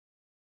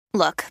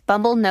Look,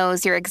 Bumble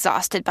knows you're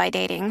exhausted by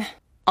dating.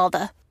 All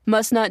the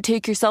must not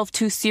take yourself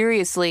too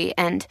seriously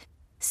and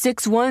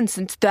 6'1"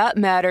 since that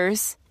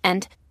matters.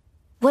 And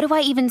what do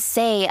I even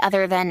say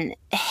other than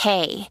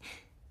hey?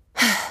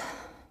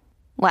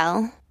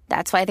 Well,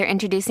 that's why they're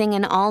introducing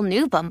an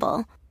all-new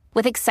Bumble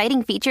with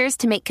exciting features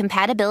to make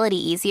compatibility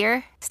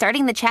easier,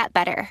 starting the chat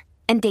better,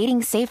 and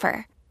dating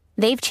safer.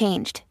 They've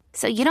changed,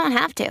 so you don't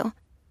have to.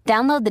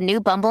 Download the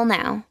new Bumble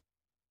now.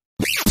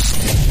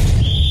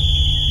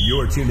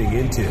 You're tuning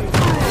into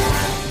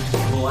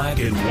Black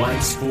and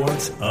White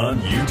Sports on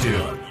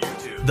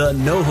YouTube. The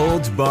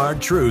no-holds-barred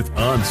truth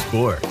on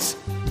sports.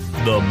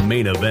 The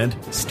main event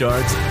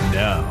starts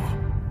now.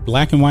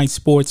 Black and White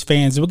Sports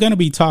fans, we're going to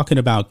be talking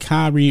about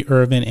Kyrie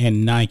Irving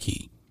and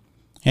Nike.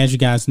 As you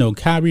guys know,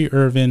 Kyrie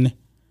Irving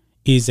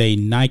is a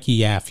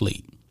Nike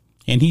athlete,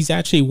 and he's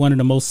actually one of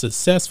the most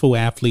successful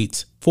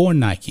athletes for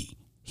Nike.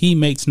 He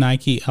makes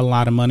Nike a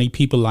lot of money.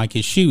 People like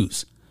his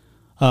shoes.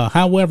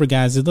 However,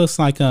 guys, it looks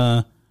like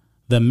the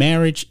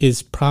marriage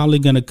is probably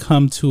going to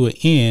come to an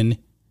end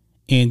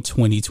in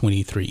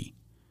 2023.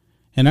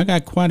 And I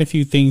got quite a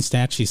few things to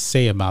actually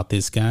say about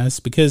this, guys,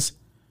 because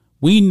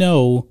we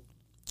know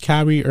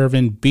Kyrie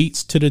Irving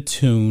beats to the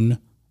tune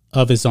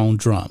of his own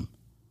drum.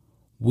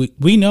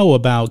 We know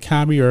about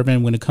Kyrie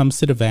Irving when it comes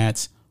to the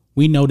VATs.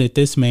 We know that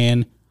this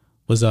man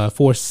was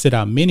forced to sit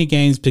out many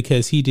games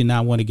because he did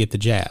not want to get the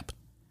jab.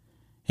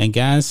 And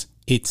guys,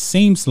 it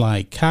seems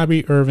like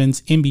Kyrie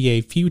Irving's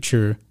NBA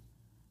future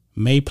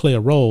may play a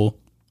role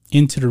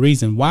into the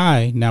reason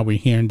why now we're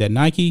hearing that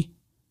Nike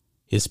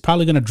is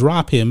probably going to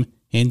drop him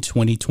in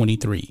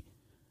 2023.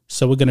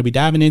 So we're going to be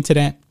diving into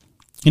that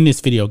in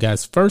this video,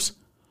 guys. First,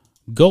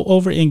 go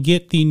over and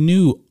get the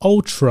new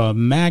Ultra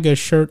MAGA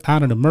shirt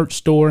out of the merch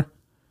store.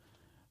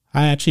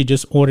 I actually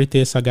just ordered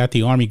this. I got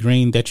the army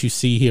green that you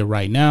see here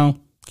right now.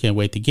 Can't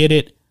wait to get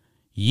it.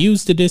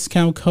 Use the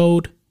discount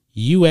code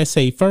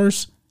USA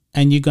First,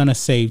 and you're going to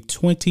save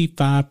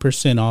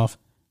 25% off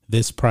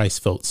this price,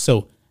 folks.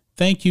 So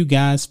thank you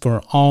guys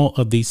for all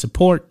of the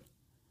support.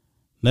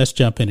 Let's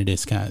jump into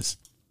this, guys.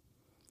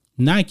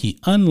 Nike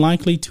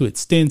unlikely to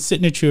extend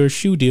signature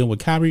shoe deal with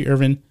Kyrie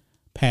Irving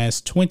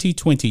past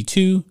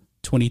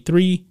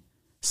 2022-23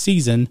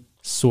 season,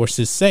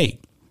 sources say.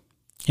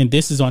 And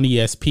this is on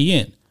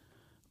ESPN.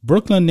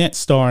 Brooklyn Nets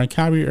star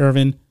Kyrie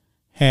Irving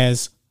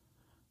has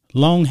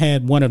long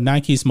had one of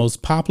Nike's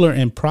most popular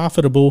and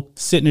profitable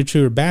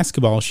signature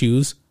basketball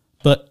shoes,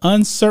 but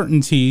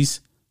uncertainties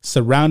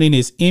surrounding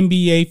his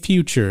NBA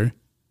future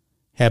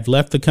have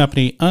left the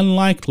company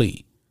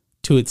unlikely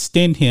to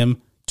extend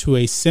him to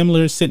a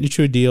similar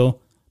signature deal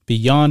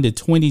beyond the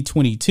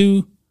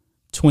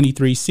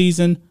 2022-23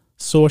 season,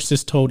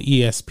 sources told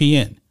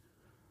ESPN.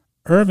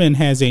 Irving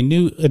has a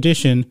new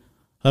edition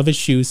of his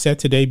shoes set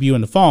to debut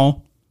in the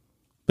fall,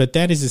 but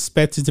that is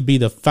expected to be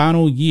the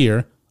final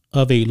year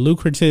of a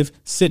lucrative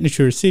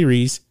signature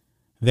series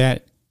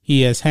that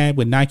he has had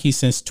with Nike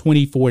since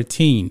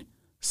 2014,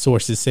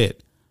 sources said.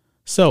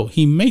 So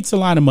he makes a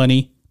lot of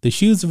money. The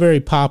shoes are very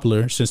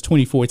popular since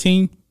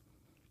 2014.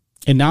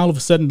 And now all of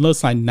a sudden it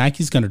looks like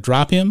Nike's going to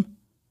drop him.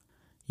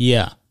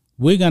 Yeah,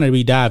 we're going to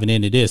be diving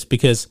into this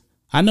because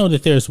I know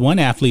that there's one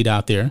athlete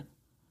out there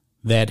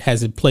that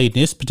hasn't played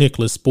this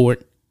particular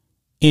sport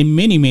in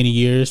many, many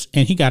years,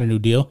 and he got a new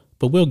deal,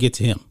 but we'll get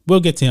to him.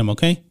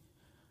 Okay?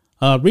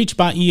 Reached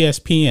by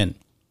ESPN.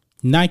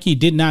 Nike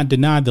did not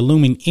deny the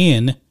looming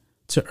end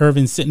to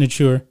Irving's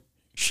signature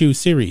shoe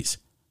series.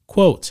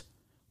 Quote,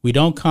 "We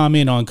don't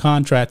comment on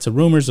contracts or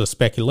rumors or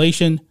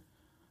speculation.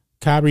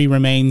 Kyrie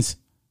remains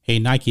a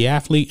Nike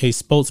athlete," a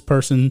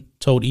spokesperson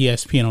told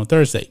ESPN on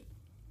Thursday.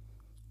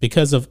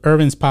 Because of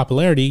Irving's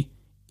popularity,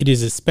 it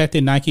is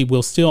expected Nike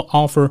will still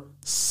offer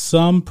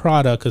some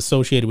product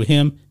associated with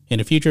him in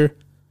the future,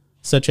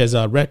 such as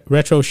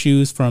retro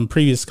shoes from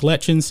previous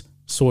collections,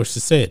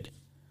 sources said.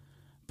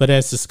 But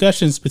as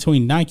discussions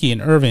between Nike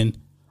and Irving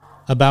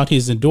about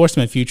his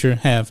endorsement future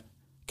have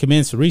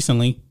commenced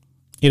recently,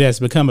 it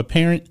has become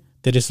apparent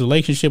that his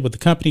relationship with the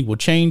company will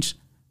change,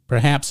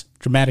 perhaps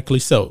dramatically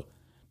so.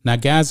 Now,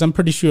 guys, I'm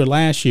pretty sure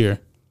last year,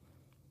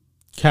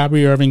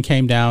 Kyrie Irving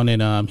came down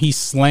and he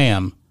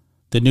slammed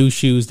the new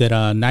shoes that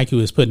Nike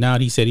was putting out.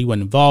 He said he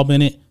wasn't involved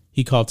in it.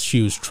 He called the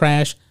shoes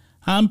trash.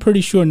 I'm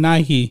pretty sure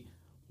Nike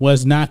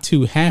was not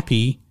too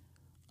happy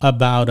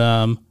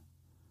about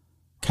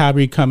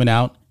Kyrie coming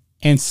out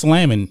and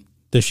slamming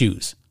the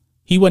shoes.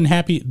 He wasn't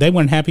happy. They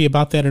weren't happy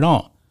about that at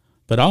all.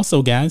 But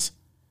also, guys,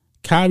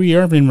 Kyrie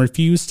Irving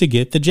refused to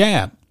get the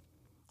jab.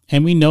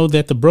 And we know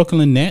that the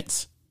Brooklyn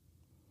Nets,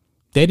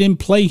 they didn't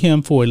play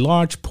him for a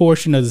large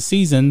portion of the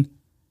season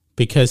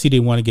because he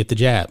didn't want to get the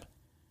jab.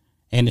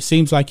 And it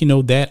seems like,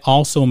 that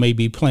also may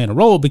be playing a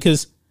role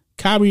because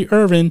Kyrie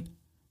Irving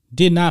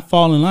did not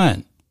fall in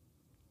line.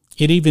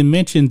 It even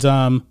mentions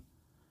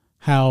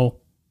how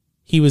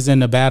he was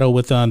in a battle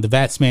with the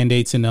VATS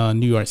mandates in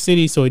New York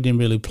City, so he didn't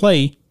really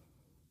play.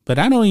 But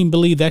I don't even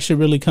believe that should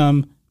really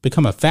become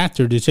a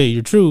factor, to tell you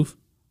the truth,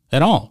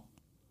 at all.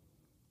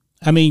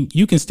 I mean,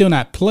 you can still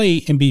not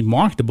play and be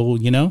marketable,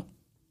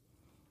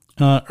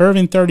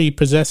 Irvin 30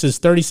 possesses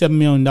 $37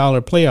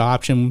 million player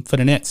option for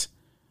the Nets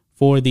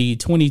for the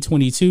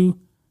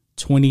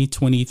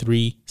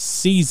 2022-2023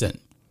 season.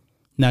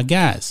 Now,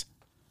 guys,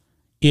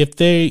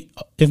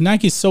 if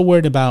Nike's so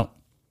worried about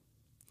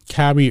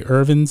Kyrie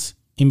Irving's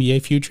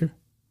NBA future,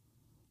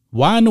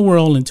 why in the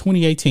world in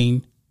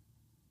 2018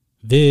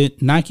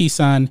 did Nike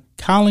sign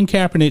Colin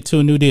Kaepernick to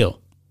a new deal?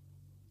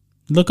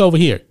 Look over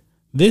here.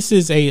 This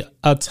is a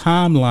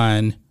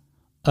timeline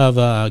of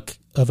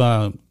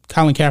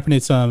Colin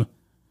Kaepernick's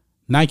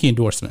Nike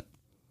endorsement.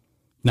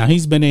 Now,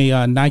 he's been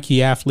a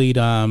Nike athlete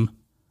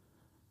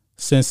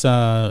since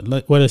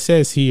what it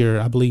says here,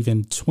 I believe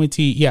in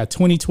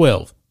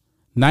 2012.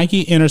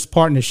 Nike enters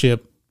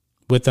partnership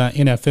with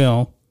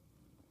NFL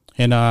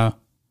and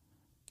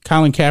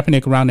Colin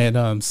Kaepernick around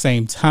that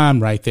same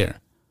time right there.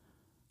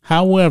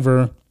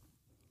 However,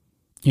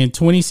 in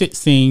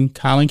 2016,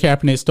 Colin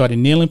Kaepernick started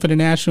kneeling for the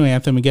national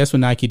anthem, and guess what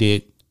Nike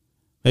did?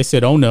 They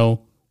said, oh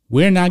no,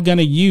 we're not going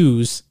to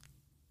use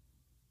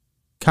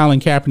Colin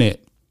Kaepernick,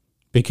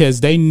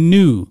 because they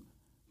knew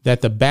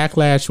that the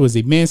backlash was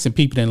immense and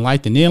people didn't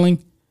like the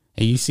kneeling.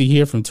 And you see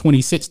here from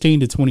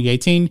 2016 to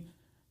 2018,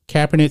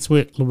 Kaepernick's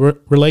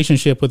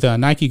relationship with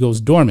Nike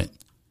goes dormant.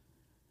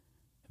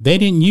 They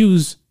didn't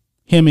use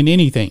him in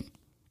anything.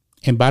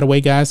 And by the way,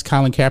 guys,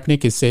 Colin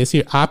Kaepernick, it says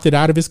here, opted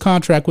out of his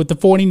contract with the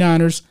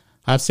 49ers.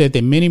 I've said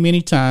that many,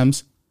 many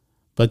times,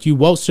 but you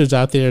wokesters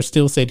out there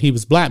still said he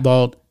was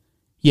blackballed.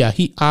 Yeah,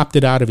 he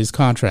opted out of his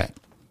contract.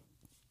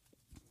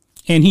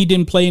 And he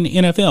didn't play in the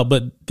NFL.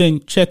 But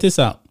then check this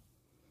out.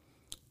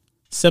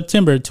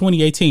 September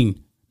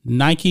 2018,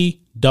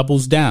 Nike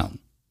doubles down.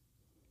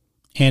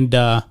 And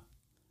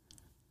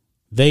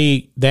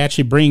they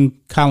actually bring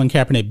Colin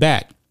Kaepernick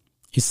back.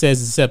 It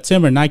says in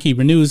September, Nike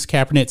renews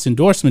Kaepernick's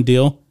endorsement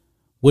deal,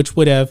 which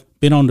would have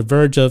been on the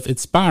verge of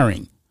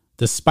expiring,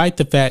 despite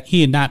the fact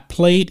he had not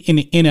played in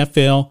the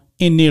NFL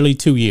in nearly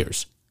 2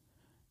 years.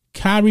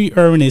 Kyrie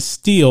Irving is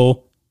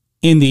still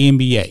in the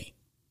NBA,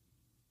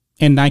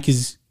 and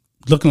Nike's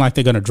looking like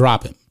they're going to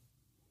drop him.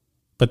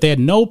 But they had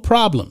no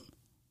problem,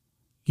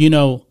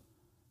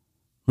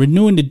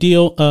 renewing the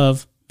deal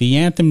of the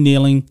anthem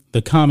kneeling,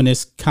 the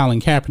communist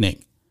Colin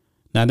Kaepernick.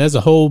 Now, there's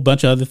a whole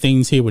bunch of other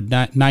things here with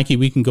Nike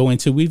we can go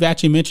into. We've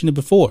actually mentioned it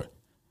before.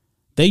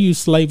 They use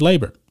slave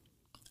labor.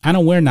 I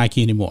don't wear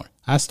Nike anymore.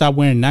 I stopped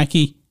wearing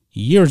Nike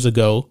years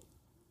ago,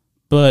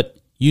 but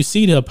you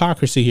see the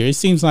hypocrisy here. It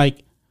seems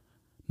like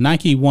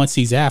Nike wants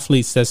these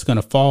athletes that's going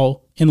to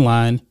fall in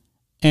line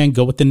and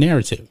go with the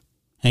narrative.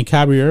 And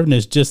Kyrie Irving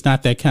is just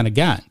not that kind of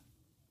guy.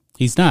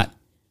 He's not.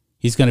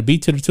 He's going to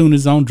beat to the tune of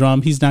his own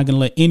drum. He's not going to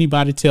let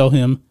anybody tell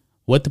him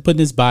what to put in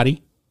his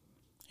body.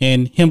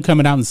 And him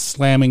coming out and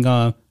slamming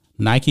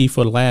Nike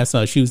for the last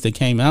shoes that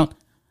came out,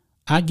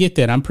 I get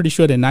that. I'm pretty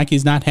sure that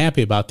Nike's not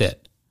happy about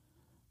that.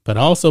 But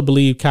I also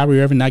believe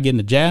Kyrie Irving not getting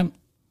the jab,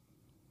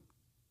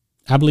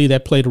 I believe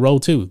that played a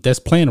role too. That's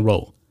playing a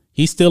role.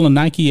 He's still a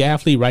Nike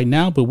athlete right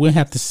now, but we'll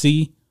have to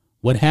see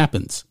what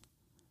happens.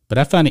 But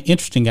I find it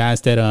interesting, guys,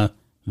 that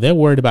they're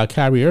worried about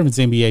Kyrie Irving's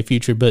NBA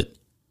future, but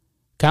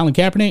Colin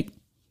Kaepernick,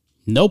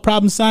 no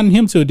problem signing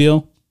him to a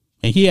deal.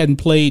 And he hadn't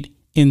played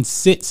in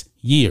 6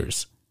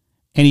 years.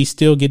 And he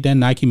still get that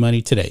Nike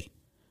money today.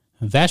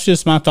 That's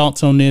just my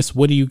thoughts on this.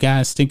 What do you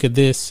guys think of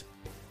this?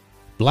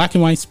 Black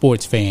and white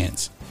sports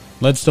fans,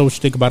 let us know what you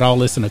think about all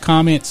this in the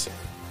comments.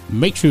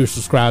 Make sure you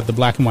subscribe to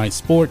Black and White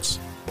Sports.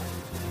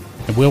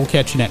 And we'll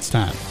catch you next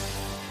time.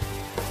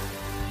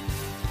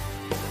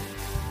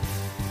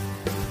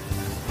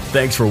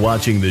 Thanks for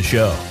watching the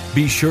show.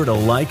 Be sure to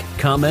like,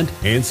 comment,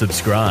 and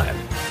subscribe.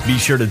 Be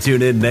sure to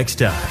tune in next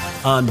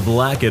time on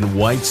Black and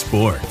White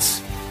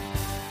Sports.